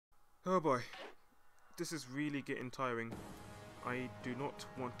Oh boy, this is really getting tiring. I do not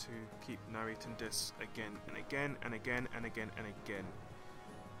want to keep narrating this again and again and again and again and again.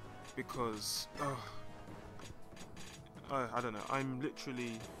 Because, I don't know, I'm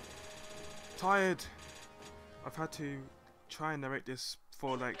literally tired. I've had to try and narrate this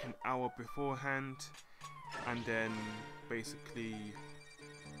for like an hour beforehand, and then basically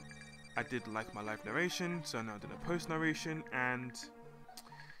I did like my live narration, so now I did a post narration, and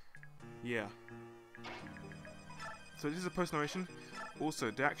yeah. So this is a post narration. Also,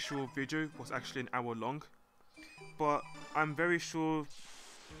 the actual video was actually an hour long, but I'm very sure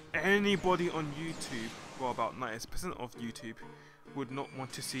anybody on YouTube, well about 90% of YouTube, would not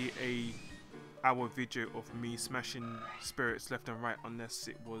want to see a hour video of me smashing spirits left and right unless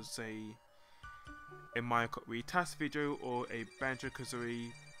it was a Mario Kart Wii task video or a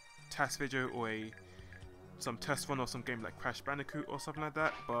Banjo-Kazooie task video or some test run or some game like Crash Bandicoot or something like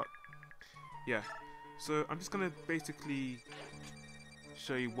that. But yeah, so I'm just gonna basically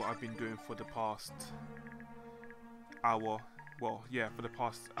show you what I've been doing for the past hour. Well, yeah, for the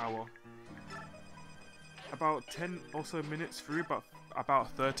past hour. About 10 or so minutes through, about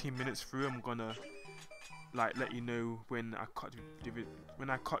 13 minutes through, I'm gonna like let you know when I cut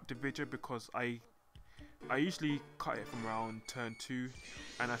the video, because I usually cut it from around turn 2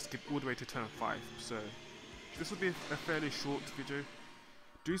 and I skip all the way to turn 5. So this will be a fairly short video.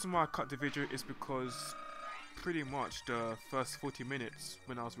 The reason why I cut the video is because pretty much the first 40 minutes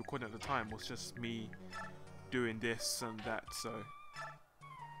when I was recording at the time was just me doing this and that. So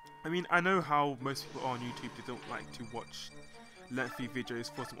I mean, I know how most people are on YouTube, they don't like to watch lengthy videos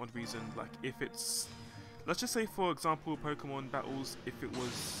for some odd reason. Like if it's, let's just say for example Pokemon battles, if it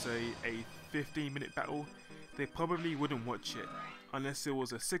was say a 15-minute battle, they probably wouldn't watch it. Unless it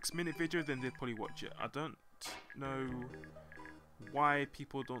was a 6-minute video, then they'd probably watch it. I don't know why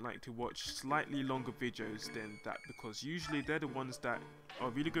people don't like to watch slightly longer videos than that, because usually they're the ones that are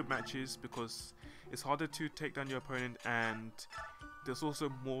really good matches, because it's harder to take down your opponent and there's also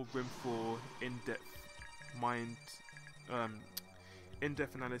more room for in-depth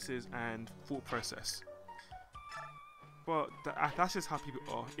analysis and thought process. But that's just how people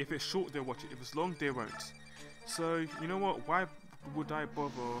are. If it's short, they'll watch it. If it's long, they won't. So you know what? Why would I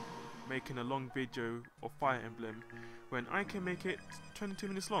bother making a long video of Fire Emblem when I can make it 22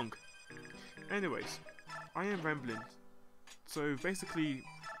 minutes long? Anyways, I am rambling. So basically,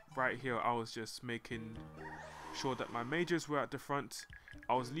 right here, I was just making sure that my majors were at the front.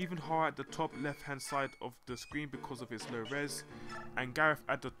 I was leaving Har at the top left hand side of the screen because of his low res, and Gareth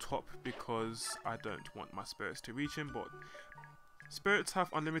at the top because I don't want my spirits to reach him, but spirits have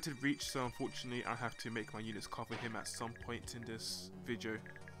unlimited reach, so unfortunately I have to make my units cover him at some point in this video.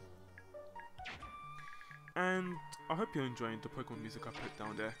 And I hope you're enjoying the Pokemon music I put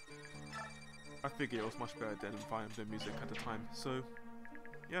down there. I figure it was much better than Fire Emblem music at the time, so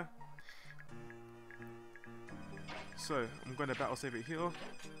yeah. So I'm going to battle save it here,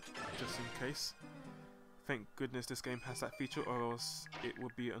 just in case. Thank goodness this game has that feature, or else it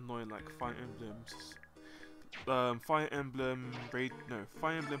would be annoying like Fire Emblem's. Fire Emblem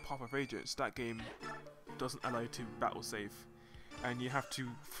Path of Radiance. That game doesn't allow you to battle save, and you have to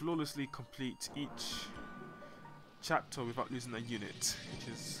flawlessly complete each chapter without losing a unit, which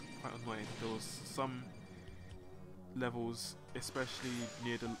is quite annoying. There was some levels, especially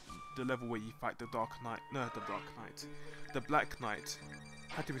near the level where you fight the Black Knight. I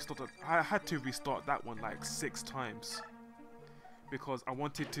had to restart that one like 6 times because I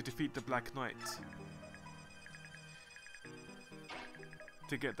wanted to defeat the Black Knight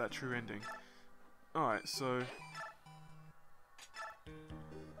to get that true ending. Alright, so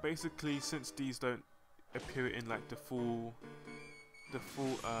basically, since these don't appear in like the full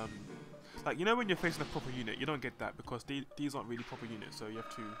like, you know, when you're facing a proper unit, you don't get that because these aren't really proper units, so you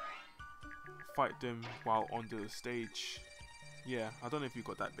have to fight them while on the stage. Yeah, I don't know if you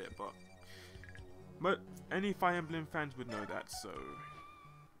got that bit, but any Fire Emblem fans would know that, so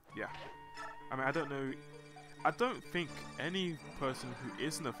yeah. I mean, I don't think any person who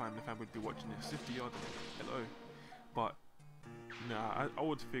isn't a Fire Emblem fan would be watching this. If you are, hello. But nah, I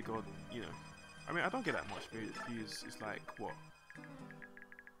would figure, you know, I mean, I don't get that much views. It's like, what,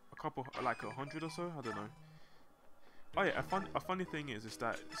 a couple, like 100 or so? I don't know. Oh yeah, a funny thing is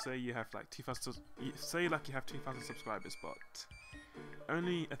that say you have like 2,000, say like you have 2,000 subscribers, but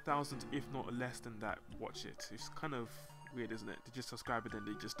only 1,000, if not less than that, watch it. It's kind of weird, isn't it? They just subscribe and then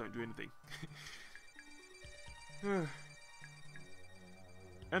they just don't do anything.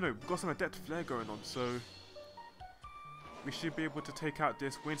 Anyway, we've got some Adept Flare going on, so we should be able to take out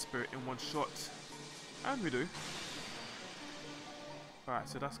this Wind Spirit in one shot, and we do. Alright,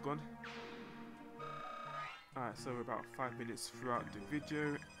 so that's gone. Alright, so we're about 5 minutes throughout the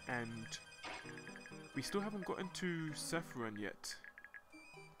video, and we still haven't gotten to Sephiran yet.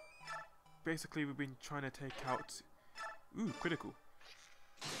 Basically, we've been trying to take out... Ooh, critical.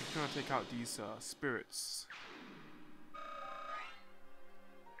 We're trying to take out these spirits.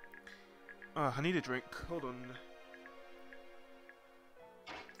 I need a drink. Hold on.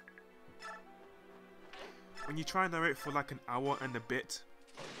 When you try and narrate for like an hour and a bit,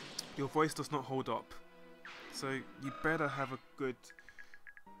 your voice does not hold up. So you better have a good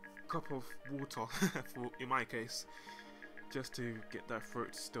cup of water, in my case, just to get that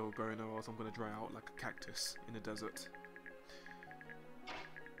throat still going, or else I'm going to dry out like a cactus in the desert.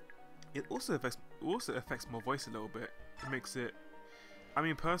 It also affects my voice a little bit. It makes it... I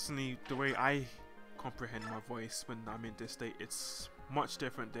mean, personally, the way I comprehend my voice when I'm in this state, it's much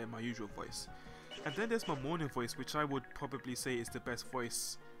different than my usual voice. And then there's my morning voice, which I would probably say is the best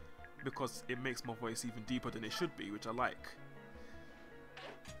voice because it makes my voice even deeper than it should be, which I like.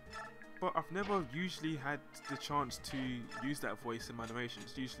 But I've never usually had the chance to use that voice in my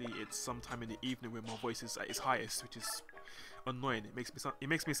narrations. Usually it's sometime in the evening when my voice is at its highest, which is annoying. It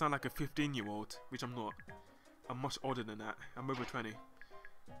makes me sound like a 15-year-old, which I'm not. I'm much older than that. I'm over 20.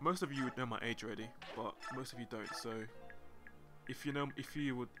 Most of you would know my age already, but most of you don't. So if you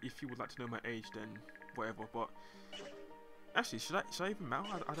would like to know my age, then whatever. But actually, should I even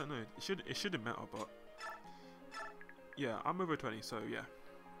matter? I don't know. It shouldn't matter, but yeah, I'm over 20, so yeah.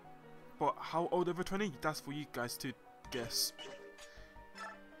 But how old over 20? That's for you guys to guess.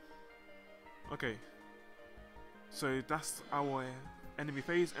 Okay. So that's our enemy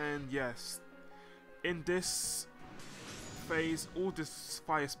phase, and yes, in this phase, all the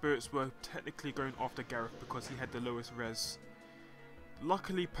fire spirits were technically going after Gareth because he had the lowest res.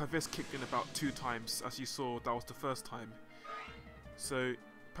 Luckily, Pavis kicked in about 2 times, as you saw. That was the first time. So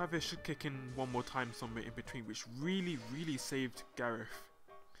Pavis should kick in one more time somewhere in between, which really saved Gareth.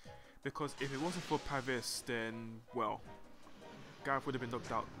 Because if it wasn't for Pavis, then well, Gareth would have been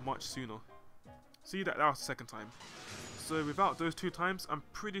knocked out much sooner. See, that was the second time. So without those 2 times, I'm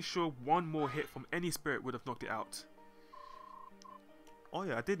pretty sure one more hit from any spirit would have knocked it out. Oh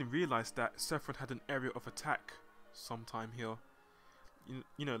yeah, I didn't realise that Sephiran had an area of attack sometime here.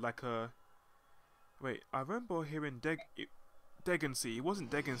 You know, like a... Wait, I remember hearing Degansy. It wasn't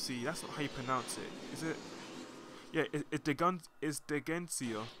Degansy, that's not how you pronounce it. Is it? Yeah, it's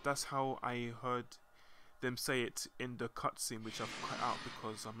Degansia. That's how I heard them say it in the cutscene, which I've cut out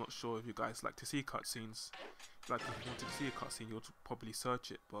because I'm not sure if you guys like to see cutscenes. Like, if you wanted to see a cutscene, you'll probably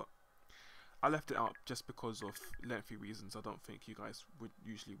search it, but I left it out just because of lengthy reasons. I don't think you guys would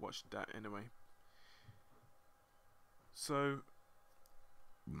usually watch that anyway. So,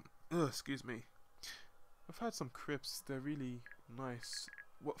 excuse me. I've had some crisps. They're really nice.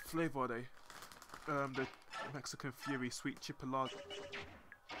 What flavor are they? The Mexican Fury Sweet Chipotle.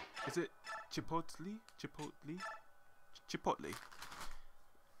 Is it Chipotle? Chipotle?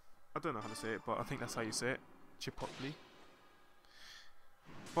 I don't know how to say it, but I think that's how you say it. Chipotle.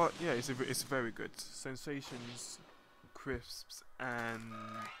 But yeah, it's very good. Sensations, crisps, and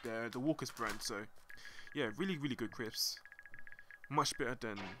the Walker's brand. So yeah, really good crisps. Much better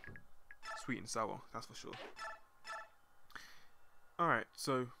than sweet and sour, that's for sure. Alright,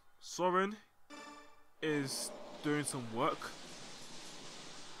 so Soren is doing some work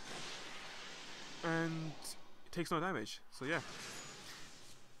and it takes no damage, so yeah.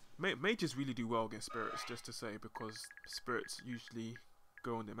 Mages really do well against spirits, just to say, because spirits usually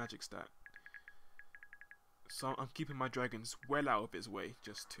go on their magic stat. So I'm keeping my dragons well out of its way,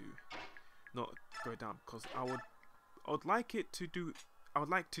 just to not go down, because I would like to do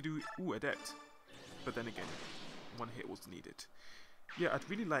adept, but then again, 1 hit was needed. Yeah, I'd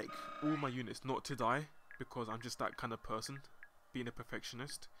really like all my units not to die, because I'm just that kind of person, being a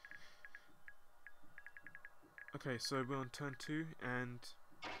perfectionist. Okay, so we're on turn 2, and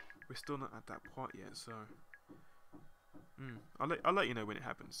we're still not at that part yet, so I'll let you know when it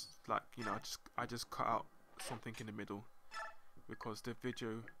happens. Like, you know, I just cut out something in the middle, because the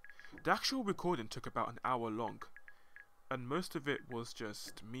actual recording took about an hour long, and most of it was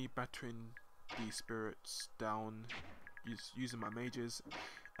just me battering the spirits down, using my mages,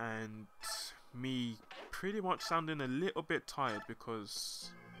 and me pretty much sounding a little bit tired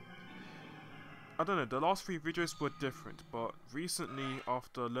because, I don't know, the last 3 videos were different, but recently,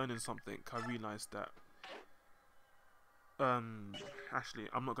 after learning something, I realised that, actually,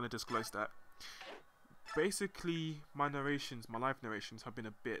 I'm not going to disclose that. Basically, my live narrations have been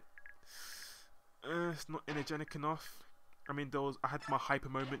a bit, it's not energetic enough. I mean, I had my hyper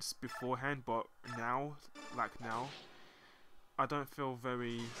moments beforehand, but now, I don't feel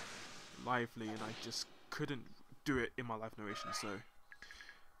very lively, and I just couldn't do it in my live narration. So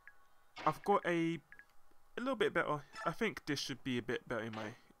I've got a little bit better. I think this should be a bit better in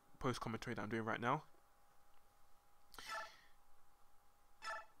my post commentary that I'm doing right now.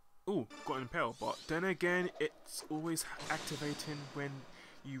 Ooh, got an impale, but then again, it's always activating when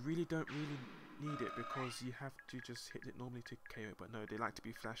you really don't need it, because you have to just hit it normally to KO. But no, they like to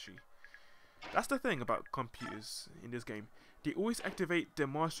be flashy. That's the thing about computers in this game. They always activate their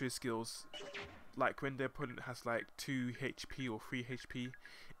mastery skills, like when their opponent has like 2 HP or 3 HP,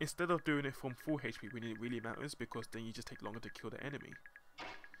 instead of doing it from 4 HP when it really matters, because then you just take longer to kill the enemy.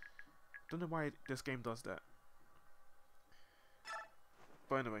 Don't know why this game does that.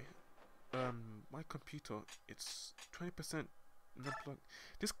 But anyway, my computer, it's 20% unplugged.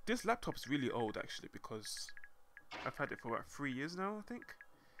 This laptop's really old actually, because I've had it for about 3 years now, I think.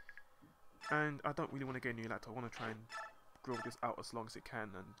 And I don't really want to get a new laptop. I want to try and grow this out as long as it can,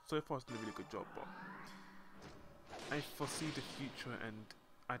 and so far it's done a really good job, but I foresee the future, and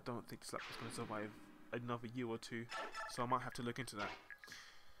I don't think this laptop's going to survive another year or 2, so I might have to look into that.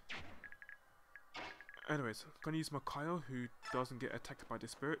 Anyways, I'm going to use Micaiah, who doesn't get attacked by the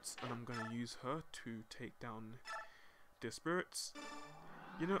spirits, and I'm going to use her to take down the spirits.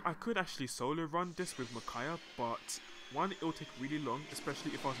 You know, I could actually solo run this with Micaiah, but 1, it'll take really long,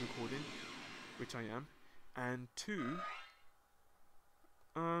 especially if I was recording, which I am, and 2,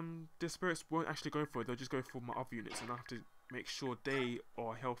 the spirits won't actually go for it, they'll just go for my other units, and I have to make sure they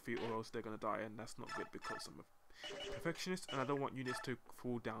are healthy or else they're going to die, and that's not good because I'm a perfectionist, and I don't want units to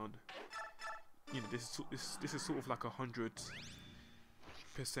fall down. You know, this is sort of like 100%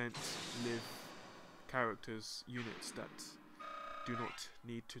 live characters, units that do not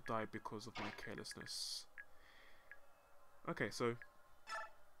need to die because of my carelessness. Okay, so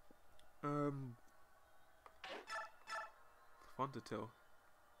Thundertail.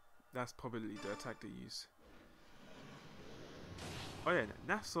 That's probably the attack they use. Oh yeah,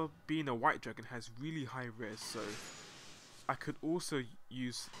 Nasa being a white dragon has really high res, so I could also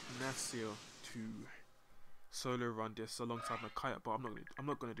use Nasir to solo run this alongside Micaiah, but I'm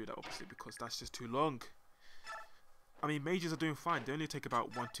not gonna do that obviously, because that's just too long. I mean, mages are doing fine. They only take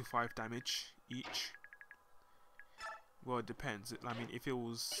about 1 to 5 damage each. Well, it depends. I mean, if it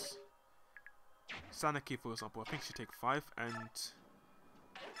was Sanaki, for example, I think she'll take 5, and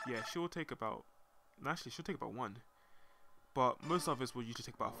yeah, she'll take about, actually she'll take about 1, but most of us will usually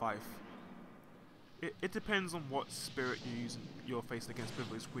take about 5. It depends on what spirit you're facing against,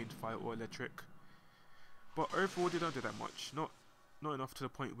 whether it's wind, fire, or electric. But overall, they don't do that much. Not enough to the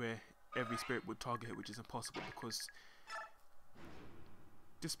point where every spirit would target it, which is impossible, because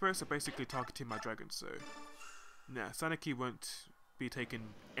the spirits are basically targeting my dragon. So, nah, Sanaki won't be taking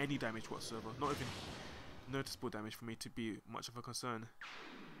any damage whatsoever. Not even noticeable damage for me to be much of a concern.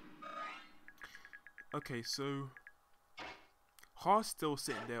 Okay, so Ha's still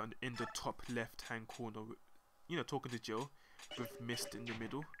sitting there in the top left-hand corner, you know, talking to Jill, with Mist in the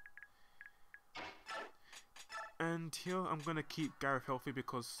middle. And here I'm gonna keep Gareth healthy,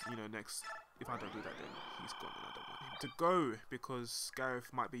 because, you know, next, if I don't do that, then he's gone, and I don't want him to go, because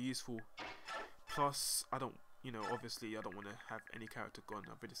Gareth might be useful. Plus, I don't, you know, obviously I don't want to have any character gone.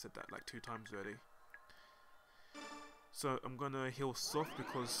 I've already said that like 2 times already. So I'm gonna heal soft,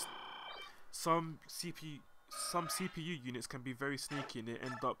 because some CPU units can be very sneaky, and they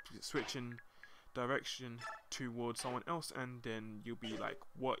end up switching direction towards someone else, and then you'll be like,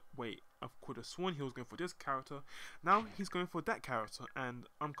 what, wait, I could have sworn he was going for this character, now he's going for that character, and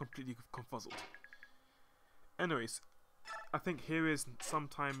I'm completely confuzzled. Anyways, I think here is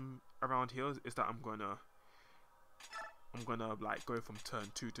sometime around here is that I'm gonna like go from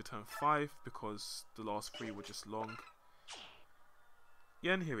turn 2 to turn 5, because the last 3 were just long.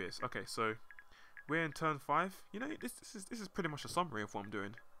 Yeah, and here it is. Okay, so we're in turn 5. You know, this is pretty much a summary of what I'm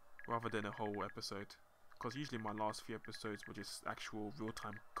doing, rather than a whole episode. Because usually my last few episodes were just actual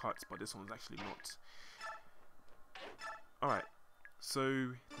real-time cuts, but this one's actually not. Alright,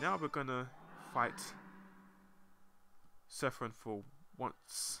 so now we're gonna fight Sephiran for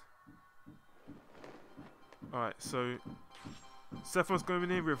once. Alright, so Sephiran's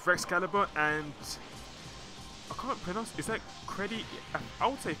going in with Rexcalibur, and I can't pronounce, is that Credi? I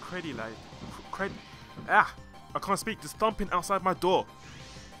would say Credi, like I can't speak, just thumping outside my door.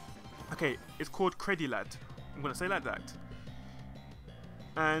 Okay, it's called Credi Lad. I'm gonna say like that.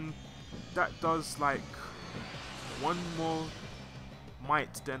 And that does like 1 more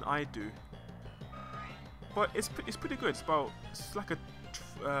might than I do. But it's pretty good. It's like a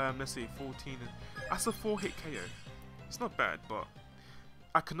let's see, 14. That's a 4-hit KO. It's not bad, but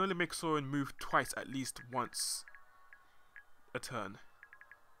I can only make Soren move twice at least once a turn.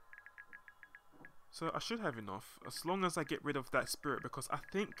 So I should have enough, as long as I get rid of that spirit, because I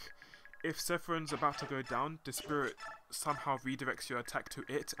think if Sephiran's about to go down, the spirit somehow redirects your attack to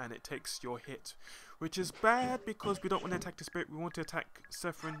it, and it takes your hit. Which is bad, because we don't want to attack the spirit, we want to attack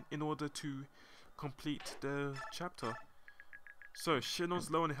Sephiran in order to complete the chapter. So, Shinnon's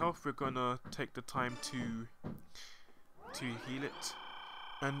low on health, we're gonna take the time to heal it.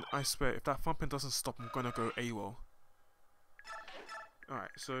 And I swear, if that thumping doesn't stop, I'm gonna go AWOL.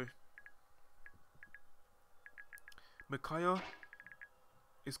 Alright, so Micaiah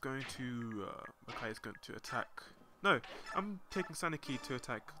is going to attack. No, I'm taking Saniki to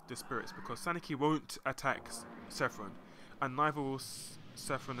attack the spirits, because Saniki won't attack Sephiran, and neither will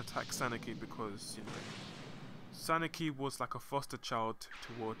Sephiran attack Saniki, because, you know, Saniki was like a foster child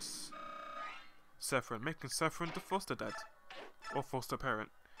towards Sephiran, making Sephiran the foster dad or foster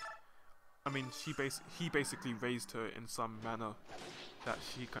parent. I mean, he basically raised her in some manner that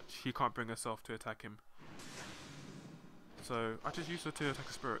she can't bring herself to attack him. So I just used her to attack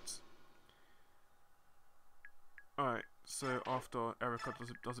the spirits. Alright, so after Erica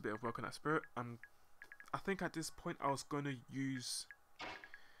does a bit of work on that spirit, I think at this point I was going to use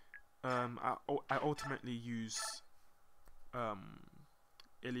I ultimately use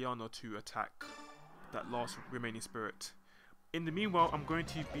Ileana to attack that last remaining spirit. In the meanwhile, I'm going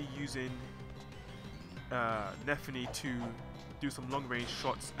to be using Nephany to do some long range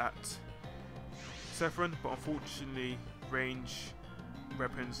shots at Sephiran, but unfortunately range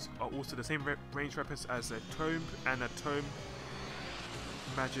weapons are also the same range weapons as a tome, and a tome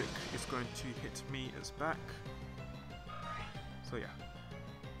magic is going to hit me as back. So yeah.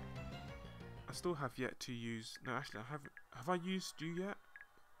 I still have yet to use. No, actually, I haven't. Have I used you yet?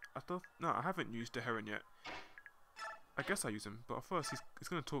 No, I haven't used the Heron yet. I guess I use him, but first he's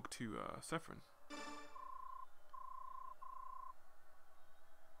going to talk to Sephiran.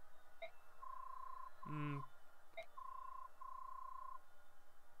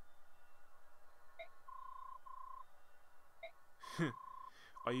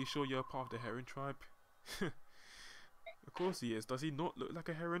 Are you sure you're part of the Heron tribe? Of course he is. Does he not look like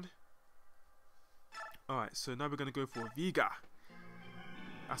a heron? Alright, so now we're going to go for Viga.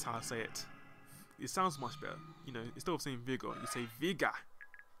 That's how I say it. It sounds much better. You know, instead of saying Vigor, you say Viga.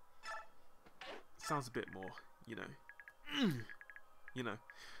 It sounds a bit more, you know. You know.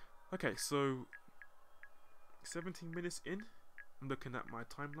 Okay, so 17 minutes in. I'm looking at my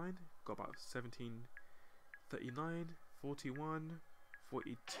timeline. Got about 17:39, 41,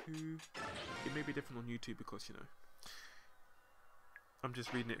 42. It may be different on YouTube because, you know, I'm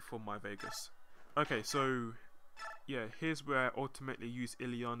just reading it for my Vegas. Okay, so yeah, here's where I ultimately use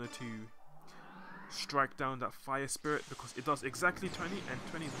Ileana to strike down that fire spirit, because it does exactly 20, and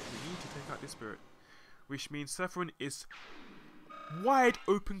 20 is what we need to take out this spirit, which means Sephiran is wide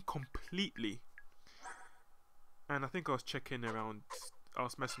open completely. And I think I was checking around, I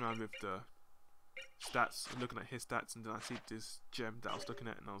was messing around with the stats, looking at his stats, and then I see this gem that I was looking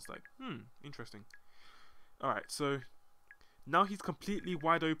at, and I was like, interesting. Alright, so now he's completely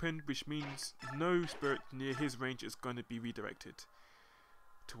wide open, which means no spirit near his range is going to be redirected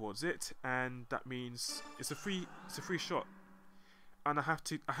towards it, and that means it's a free shot, and I have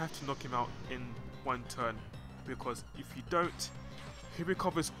to knock him out in one turn, because if you don't, he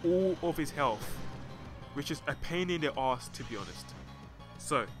recovers all of his health, which is a pain in the ass, to be honest.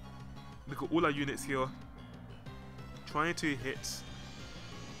 So look at all our units here trying to hit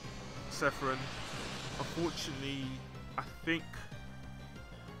Sephiran. Unfortunately, I think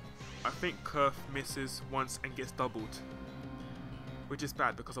Kurth misses once and gets doubled, which is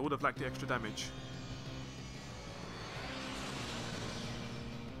bad because I would have liked the extra damage.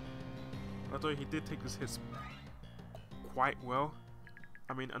 Although he did take his hits quite well.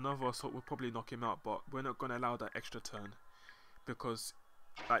 I mean, another assault would probably knock him out, but we're not going to allow that extra turn, because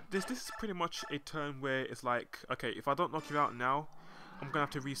like this is pretty much a turn where it's like, okay, if I don't knock you out now, I'm going to have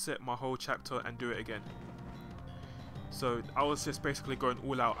to reset my whole chapter and do it again. So I was just basically going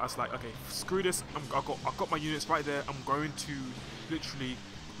all out. I was like, okay, screw this. I've got my units right there. I'm going to literally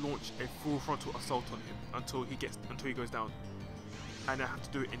launch a full frontal assault on him until he goes down, and I have to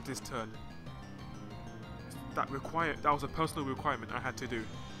do it in this turn. That was a personal requirement I had to do.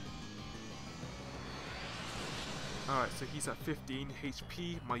 Alright, so he's at 15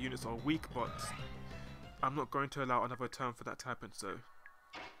 HP. My units are weak, but I'm not going to allow another turn for that to happen. So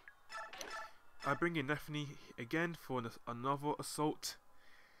I bring in Nephany again for another assault,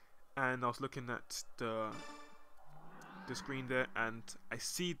 and I was looking at the screen there, and I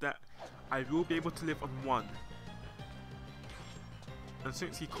see that I will be able to live on 1. And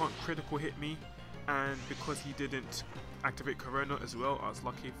since he can't critical hit me, and because he didn't activate Corona as well. I was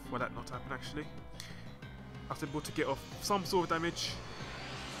lucky for that not to happen actually. I was able to get off some sort of damage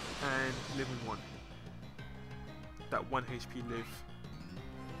and live in 1. That 1 HP live.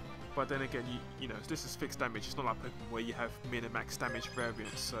 But then again, you know, this is fixed damage. It's not like Pokemon where you have min and max damage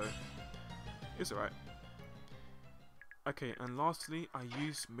variants, so it's alright. Okay, and lastly, I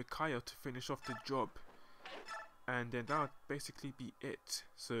use Micaiah to finish off the job. And then that would basically be it.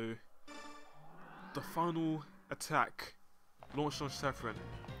 So, the final attack launched on Sephiran.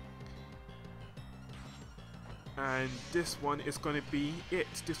 And this one is going to be it.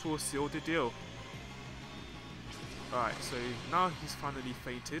 This will seal the deal. Alright, so now he's finally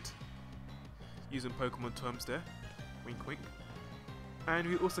fainted. Using Pokemon terms there. Wink wink. And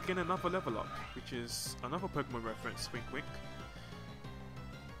we also gain another level up, which is another Pokemon reference. Wink wink.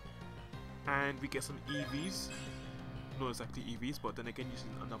 And we get some EVs. Not exactly EVs, but then again using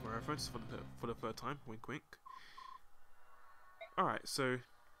another reference for the third time. Wink wink. Alright, so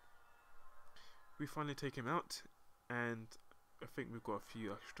we finally take him out, and I think we've got a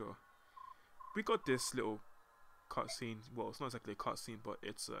few extra. We got this little cutscene. Well, it's not exactly a cutscene, but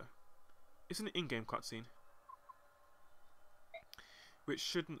it's an in-game cutscene, which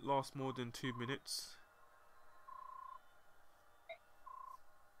shouldn't last more than 2 minutes.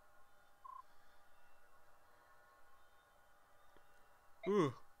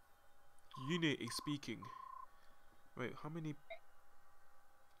 Ugh. Unit is speaking. Wait, how many?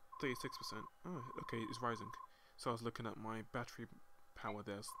 36%. Oh, okay, it's rising. So I was looking at my battery power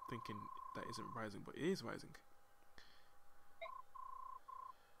there, thinking that isn't rising, but it is rising.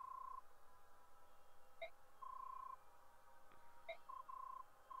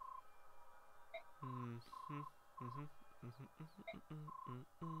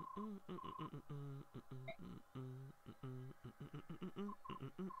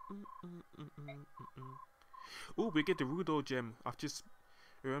 Oh, we get the Rudol gem. I've just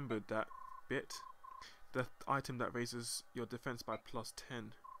remembered that bit. The item that raises your defense by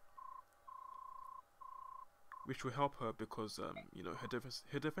 +10, which will help her because you know, her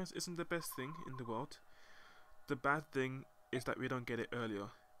defense isn't the best thing in the world. The bad thing is that we don't get it earlier.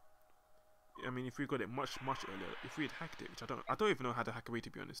 I mean, if we got it much earlier, if we had hacked it, which I don't even know how to hack away, to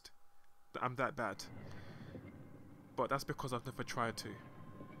be honest. I'm that bad. But that's because I've never tried to.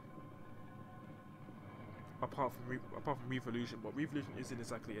 Apart from Revolution, but Revolution isn't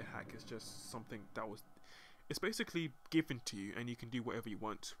exactly a hack. It's just something that was. It's basically given to you, and you can do whatever you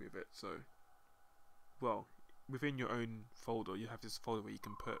want with it. So, well, within your own folder, you have this folder where you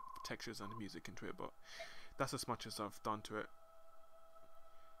can put textures and music into it. But that's as much as I've done to it.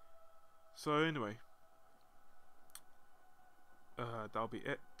 So anyway, that'll be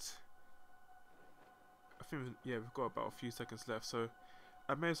it. I think yeah, we've got about a few seconds left, so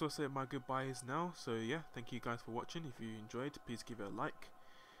I may as well say my goodbyes now. So yeah, thank you guys for watching. If you enjoyed, please give it a like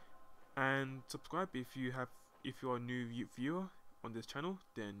and subscribe if you're a new viewer on this channel.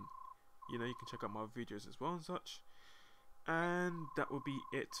 Then you know, you can check out my videos as well and such. And that will be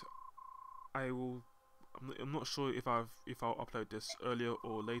it. I'm not sure if I'll upload this earlier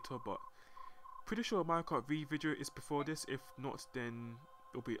or later, but pretty sure Mario Kart V video is before this. If not, then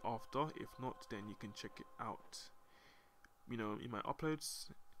it'll be after. If not, then you can check it out, you know, in my uploads.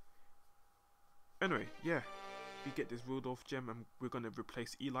 Anyway, yeah, we get this Rudolph gem, and we're gonna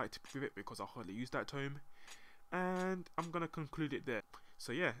replace Elite with it because I hardly use that tome. And I'm gonna conclude it there.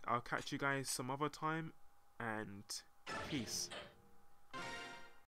 So yeah, I'll catch you guys some other time, and peace.